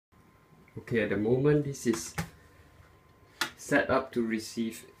Okay, at the moment this is set up to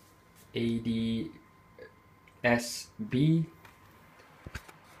receive ADS-B,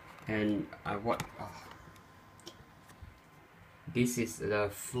 and this is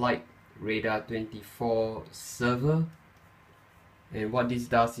the FlightRadar 24 server, and what this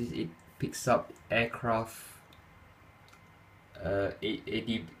does is it picks up aircraft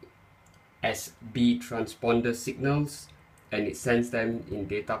ADS-B transponder signals, and it sends them in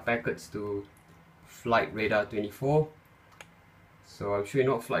data packets to FlightRadar 24. So I'm sure you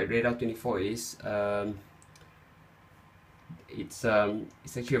know what FlightRadar 24 is. It's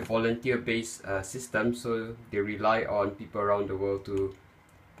actually a volunteer-based system, so they rely on people around the world to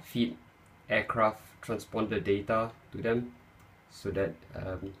feed aircraft transponder data to them, so that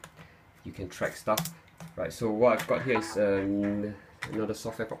you can track stuff. Right. So what I've got here is another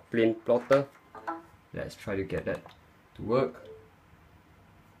software called Planeplotter. Let's try to get that to work.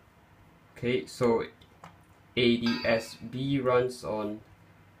 Okay, so ADS-B runs on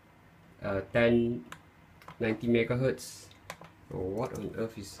 1090 megahertz. So what on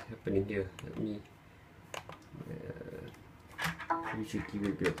earth is happening here? Let me we should give it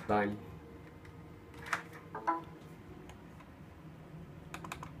a bit of time.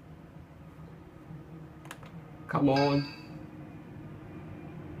 Come on.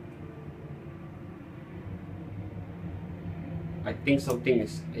 I think something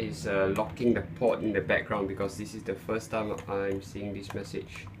is locking the port in the background, because this is the first time I'm seeing this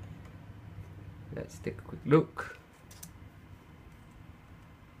message. Let's take a quick look.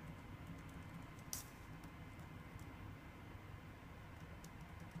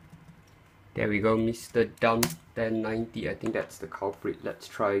 There we go, Mr. Dump 1090. I think that's the culprit. Let's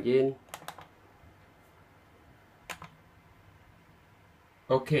try again.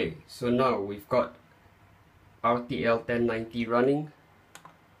 Okay, so now we've got RTL2832 running,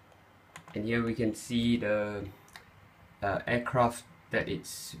 and here we can see the aircraft that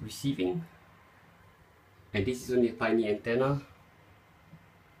it's receiving, and this is only a tiny antenna.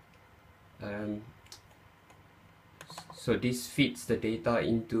 So this feeds the data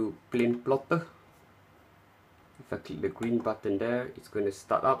into Planeplotter. If I click the green button there, it's going to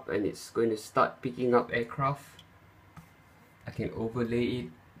start up, and it's going to start picking up aircraft. I can overlay it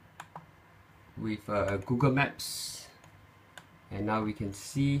with Google Maps, and now we can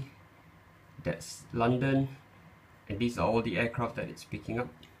see that's London, and these are all the aircraft that it's picking up.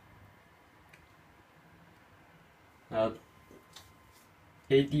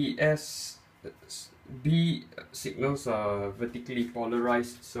 ADS-B signals are vertically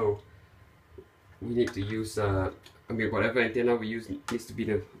polarized, so we need to use whatever antenna we use needs to be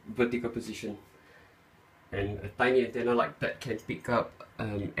the vertical position, and a tiny antenna like that can pick up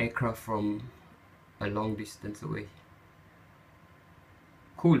aircraft from a long distance away.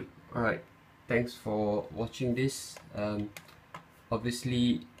 Cool. Alright, thanks for watching this.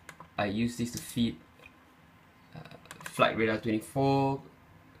 Obviously I use this to feed FlightRadar 24,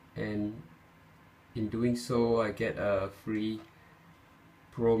 and in doing so I get a free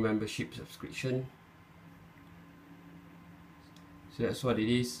pro membership subscription. So that's what it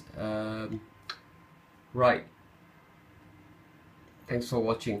is. Right, thanks for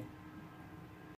watching.